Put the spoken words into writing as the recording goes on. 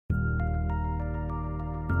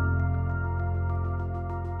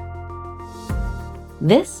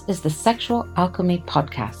This is the Sexual Alchemy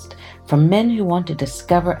Podcast for men who want to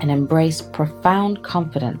discover and embrace profound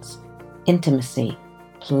confidence, intimacy,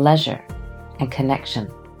 pleasure, and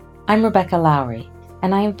connection. I'm Rebecca Lowry,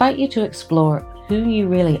 and I invite you to explore who you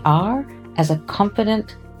really are as a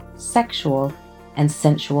confident, sexual, and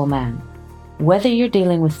sensual man. Whether you're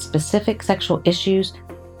dealing with specific sexual issues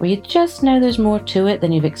or you just know there's more to it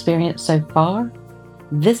than you've experienced so far,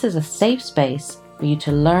 this is a safe space for you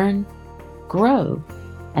to learn, grow,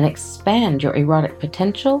 and expand your erotic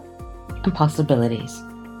potential and possibilities.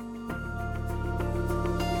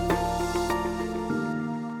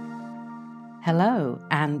 Hello,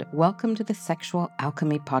 and welcome to the Sexual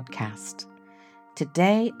Alchemy Podcast.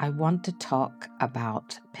 Today, I want to talk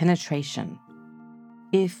about penetration.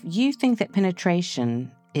 If you think that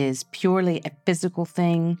penetration is purely a physical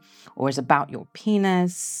thing or is about your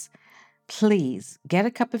penis, please get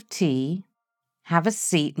a cup of tea, have a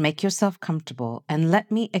seat, make yourself comfortable, and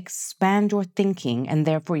let me expand your thinking and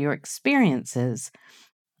therefore your experiences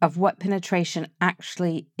of what penetration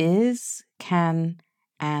actually is, can,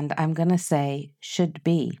 and I'm going to say should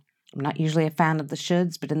be. I'm not usually a fan of the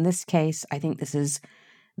shoulds, but in this case, I think this is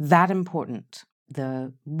that important.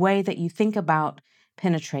 The way that you think about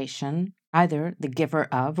penetration, either the giver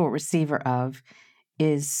of or receiver of,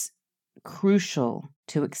 is crucial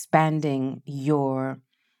to expanding your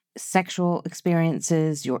sexual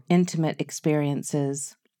experiences, your intimate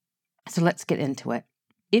experiences. So let's get into it.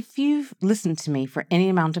 If you've listened to me for any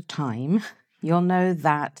amount of time, you'll know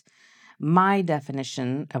that my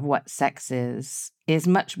definition of what sex is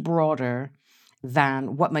much broader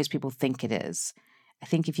than what most people think it is. I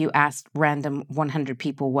think if you asked random 100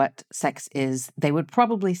 people what sex is, they would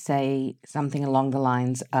probably say something along the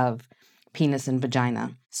lines of penis and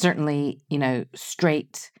vagina. Certainly,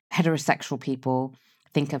 straight heterosexual people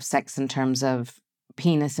think of sex in terms of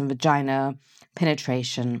penis and vagina,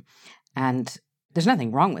 penetration, and there's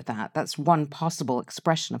nothing wrong with that. That's one possible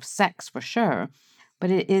expression of sex for sure,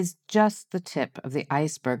 but it is just the tip of the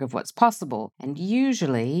iceberg of what's possible. And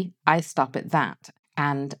usually I stop at that,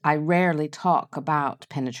 and I rarely talk about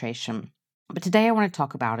penetration. But today I want to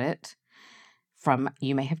talk about it from,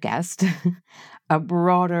 you may have guessed, a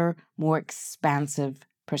broader, more expansive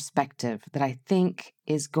perspective that I think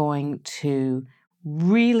is going to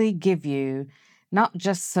really give you not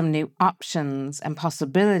just some new options and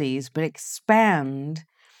possibilities, but expand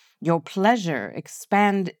your pleasure,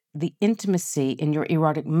 expand the intimacy in your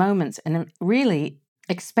erotic moments, and really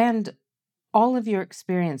expand all of your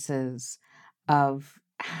experiences of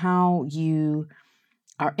how you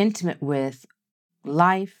are intimate with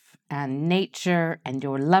life and nature and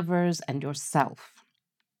your lovers and yourself.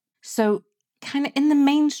 So, kind of in the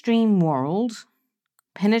mainstream world,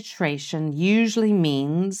 penetration usually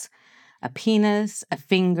means a penis, a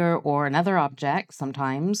finger, or another object,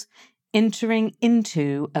 sometimes, entering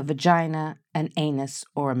into a vagina, an anus,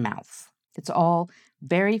 or a mouth. It's all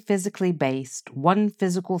very physically based, one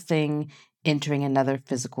physical thing entering another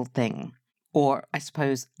physical thing. Or, I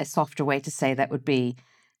suppose, a softer way to say that would be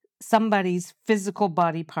somebody's physical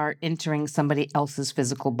body part entering somebody else's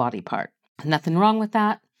physical body part. Nothing wrong with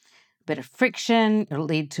that. Bit of friction, it'll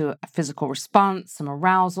lead to a physical response, some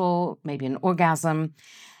arousal, maybe an orgasm,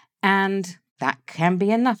 and that can be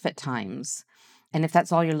enough at times. And if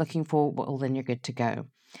that's all you're looking for, well, then you're good to go.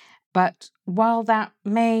 But while that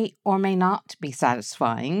may or may not be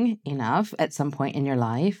satisfying enough at some point in your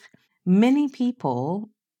life, many people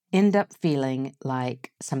end up feeling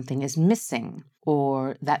like something is missing,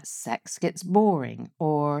 or that sex gets boring,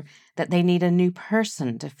 or that they need a new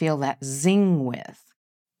person to feel that zing with.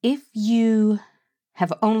 If you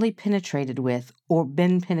have only penetrated with or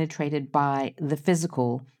been penetrated by the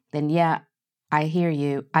physical, then yeah, I hear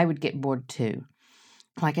you. I would get bored too.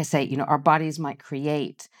 Like I say, our bodies might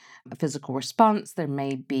create a physical response. There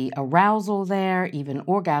may be arousal there, even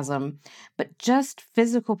orgasm, but just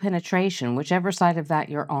physical penetration, whichever side of that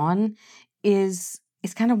you're on, is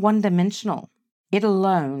kind of one-dimensional. It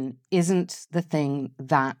alone isn't the thing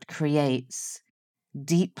that creates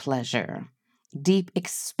deep pleasure, deep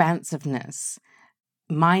expansiveness,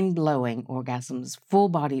 mind-blowing orgasms,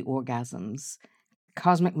 full-body orgasms,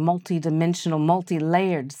 cosmic, multi-dimensional,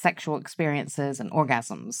 multi-layered sexual experiences and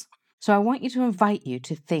orgasms. So I want to invite you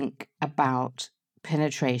to think about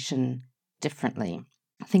penetration differently.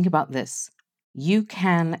 Think about this. You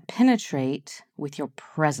can penetrate with your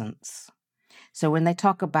presence. So when they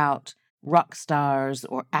talk about rock stars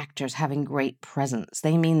or actors having great presence,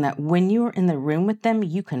 they mean that when you're in the room with them,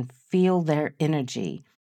 you can feel their energy.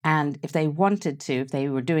 And if they wanted to, if they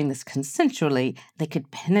were doing this consensually, they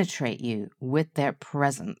could penetrate you with their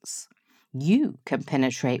presence. You can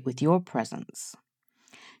penetrate with your presence.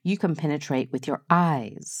 You can penetrate with your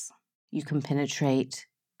eyes. You can penetrate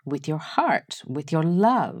with your heart, with your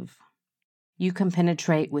love. You can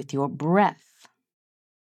penetrate with your breath.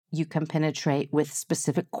 You can penetrate with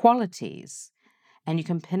specific qualities. And you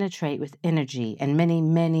can penetrate with energy and many,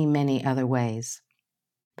 many, many other ways.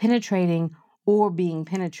 Penetrating or being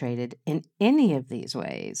penetrated in any of these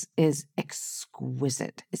ways is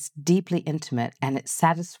exquisite. It's deeply intimate and it's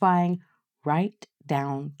satisfying right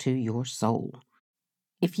down to your soul.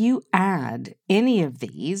 If you add any of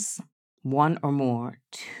these, one or more,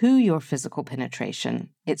 to your physical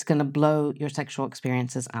penetration, it's going to blow your sexual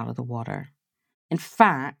experiences out of the water. In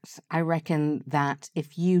fact, I reckon that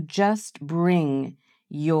if you just bring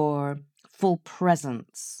your full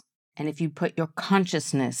presence and if you put your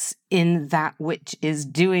consciousness in that which is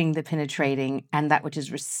doing the penetrating and that which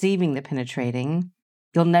is receiving the penetrating,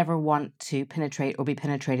 you'll never want to penetrate or be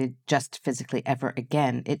penetrated just physically ever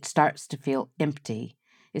again. It starts to feel empty.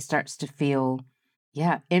 It starts to feel,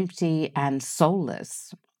 empty and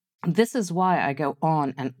soulless. This is why I go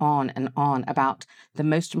on and on and on about the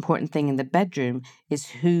most important thing in the bedroom is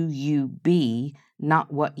who you be,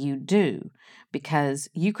 not what you do. Because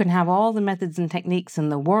you can have all the methods and techniques in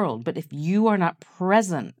the world, but if you are not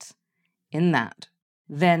present in that,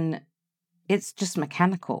 then it's just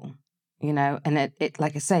mechanical, and it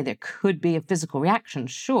like I say, there could be a physical reaction,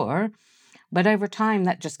 sure, but over time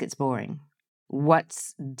that just gets boring.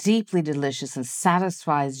 What's deeply delicious and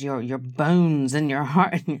satisfies your bones and your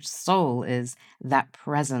heart and your soul is that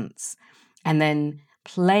presence. And then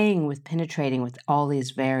playing with penetrating with all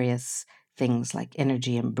these various things like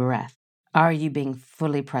energy and breath. Are you being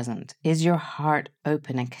fully present? Is your heart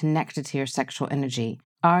open and connected to your sexual energy?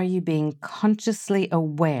 Are you being consciously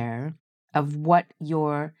aware of what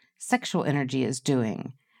your sexual energy is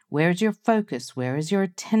doing? Where's your focus? Where is your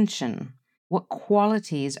attention? What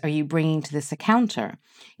qualities are you bringing to this encounter?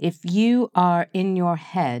 If you are in your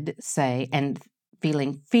head, say, and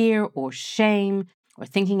feeling fear or shame or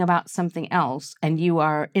thinking about something else, and you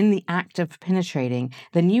are in the act of penetrating,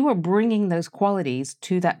 then you are bringing those qualities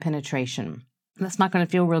to that penetration. That's not going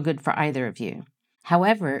to feel real good for either of you.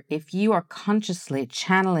 However, if you are consciously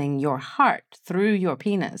channeling your heart through your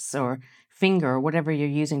penis or finger or whatever you're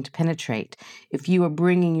using to penetrate, if you are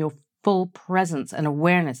bringing your full presence and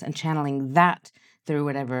awareness and channeling that through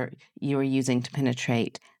whatever you're using to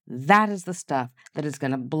penetrate, that is the stuff that is going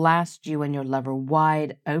to blast you and your lover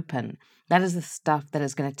wide open. That is the stuff that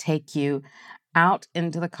is going to take you out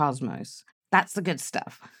into the cosmos. That's the good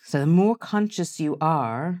stuff. So the more conscious you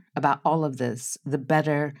are about all of this, the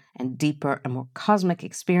better and deeper and more cosmic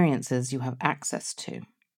experiences you have access to.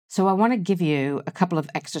 So I want to give you a couple of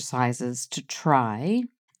exercises to try,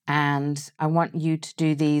 and I want you to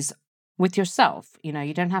do these with yourself.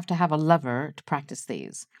 You don't have to have a lover to practice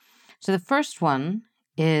these. So the first one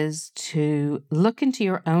is to look into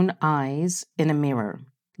your own eyes in a mirror.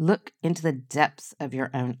 Look into the depths of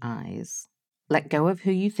your own eyes. Let go of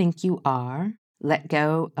who you think you are. Let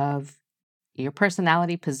go of your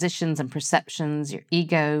personality, positions, and perceptions, your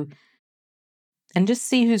ego, and just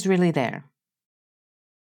see who's really there.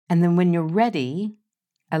 And then when you're ready,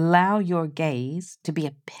 allow your gaze to be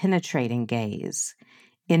a penetrating gaze.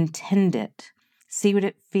 Intend it. See what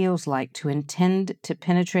it feels like to intend to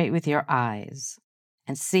penetrate with your eyes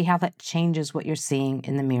and see how that changes what you're seeing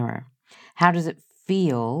in the mirror. How does it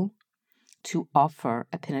feel to offer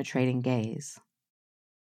a penetrating gaze?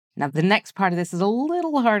 Now, the next part of this is a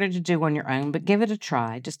little harder to do on your own, but give it a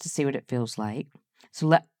try just to see what it feels like. So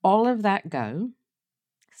let all of that go.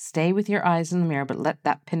 Stay with your eyes in the mirror, but let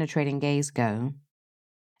that penetrating gaze go.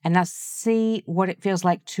 And now see what it feels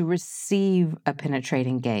like to receive a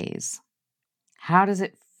penetrating gaze. How does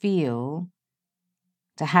it feel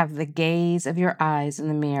to have the gaze of your eyes in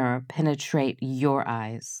the mirror penetrate your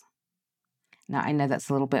eyes? Now, I know that's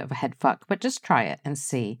a little bit of a head fuck, but just try it and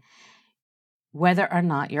see whether or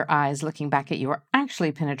not your eyes looking back at you are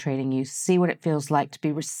actually penetrating you. See what it feels like to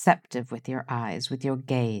be receptive with your eyes, with your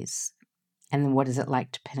gaze. And then what is it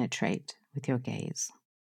like to penetrate with your gaze?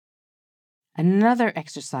 Another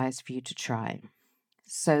exercise for you to try.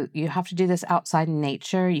 So you have to do this outside in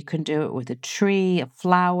nature. You can do it with a tree, a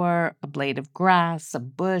flower, a blade of grass, a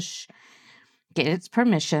bush. Get its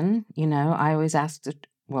permission. I always ask,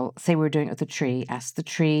 say we're doing it with a tree. Ask the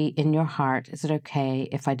tree in your heart, is it okay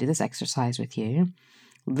if I do this exercise with you?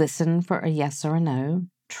 Listen for a yes or a no.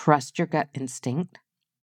 Trust your gut instinct.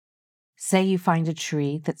 Say you find a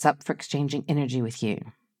tree that's up for exchanging energy with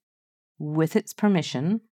you. With its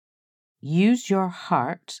permission, use your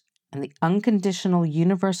heart and the unconditional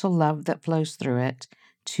universal love that flows through it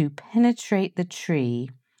to penetrate the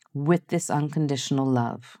tree with this unconditional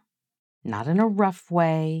love. not in a rough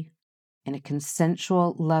way, in a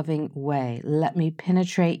consensual, loving way. Let me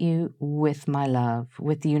penetrate you with my love,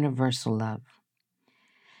 with universal love.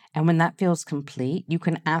 And when that feels complete, you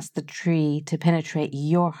can ask the tree to penetrate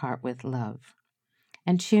your heart with love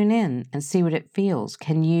and tune in and see what it feels.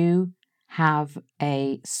 Can you have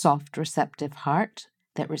a soft, receptive heart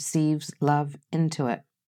that receives love into it?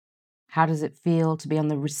 How does it feel to be on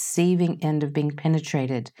the receiving end of being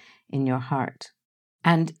penetrated in your heart?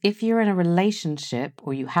 And if you're in a relationship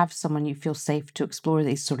or you have someone you feel safe to explore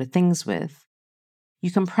these sort of things with, you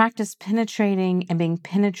can practice penetrating and being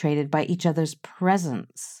penetrated by each other's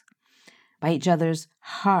presence, by each other's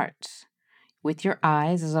heart, with your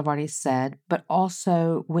eyes, as I've already said, but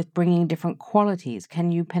also with bringing different qualities.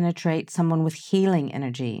 Can you penetrate someone with healing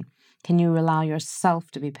energy? Can you allow yourself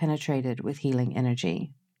to be penetrated with healing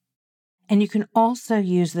energy? And you can also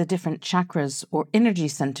use the different chakras or energy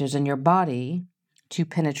centers in your body to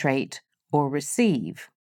penetrate or receive.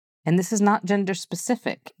 And this is not gender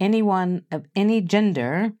specific. Anyone of any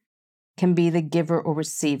gender can be the giver or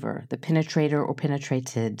receiver, the penetrator or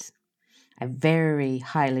penetrated. I very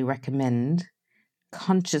highly recommend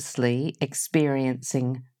consciously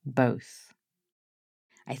experiencing both.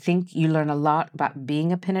 I think you learn a lot about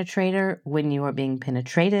being a penetrator when you are being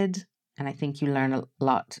penetrated, and I think you learn a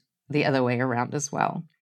lot the other way around as well.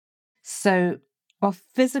 So while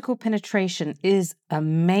physical penetration is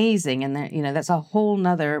amazing, and that's a whole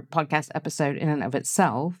nother podcast episode in and of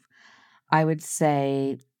itself, I would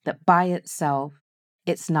say that by itself,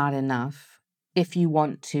 it's not enough if you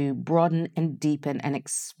want to broaden and deepen and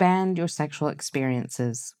expand your sexual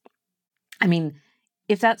experiences. I mean,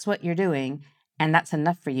 if that's what you're doing and that's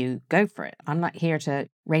enough for you, go for it. I'm not here to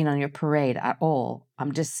rain on your parade at all.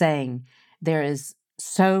 I'm just saying there is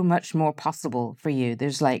so much more possible for you.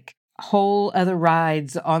 There's like whole other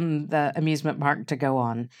rides on the amusement park to go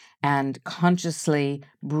on, and consciously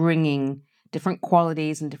bringing different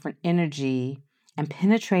qualities and different energy and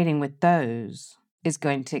penetrating with those is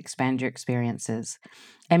going to expand your experiences.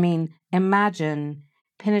 I mean, imagine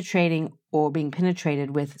penetrating or being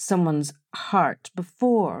penetrated with someone's heart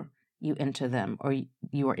before you enter them or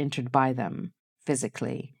you are entered by them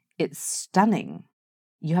physically. It's stunning.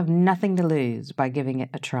 You have nothing to lose by giving it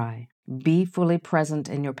a try. Be fully present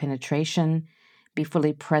in your penetration. Be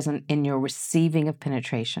fully present in your receiving of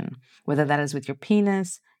penetration, whether that is with your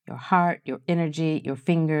penis, your heart, your energy, your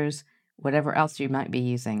fingers, whatever else you might be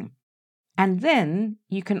using. And then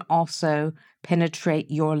you can also penetrate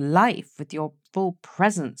your life with your full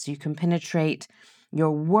presence. You can penetrate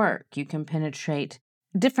your work. You can penetrate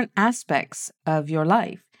different aspects of your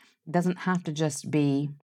life. It doesn't have to just be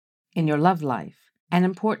in your love life. And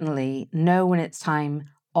importantly, know when it's time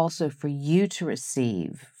also for you to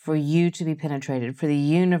receive, for you to be penetrated, for the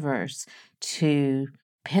universe to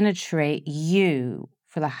penetrate you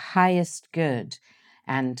for the highest good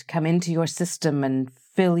and come into your system and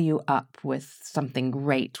fill you up with something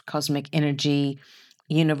great, cosmic energy,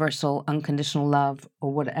 universal, unconditional love,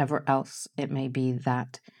 or whatever else it may be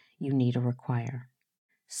that you need or require.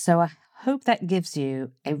 So I hope that gives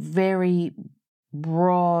you a very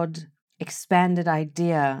broad, expanded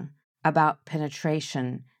idea about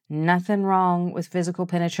penetration. Nothing wrong with physical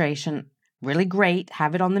penetration. Really great.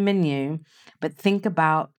 Have it on the menu. But think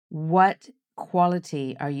about what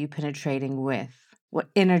quality are you penetrating with? What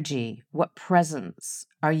energy, what presence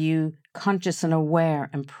are you conscious and aware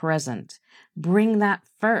and present? Bring that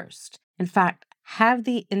first. In fact, have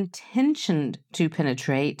the intention to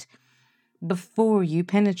penetrate before you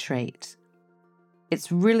penetrate.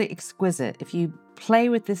 It's really exquisite. If you play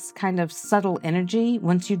with this kind of subtle energy,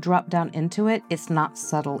 once you drop down into it, it's not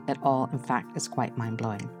subtle at all. In fact, it's quite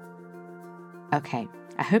mind-blowing. Okay,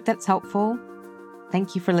 I hope that's helpful.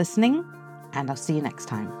 Thank you for listening, and I'll see you next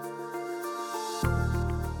time.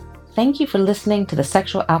 Thank you for listening to the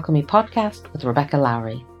Sexual Alchemy Podcast with Rebecca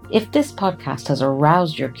Lowry. If this podcast has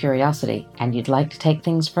aroused your curiosity and you'd like to take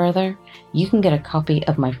things further, you can get a copy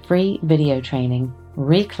of my free video training,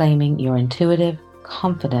 Reclaiming Your Intuitive,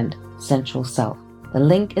 Confident, Sensual Self. The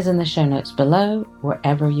link is in the show notes below,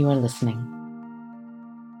 wherever you are listening.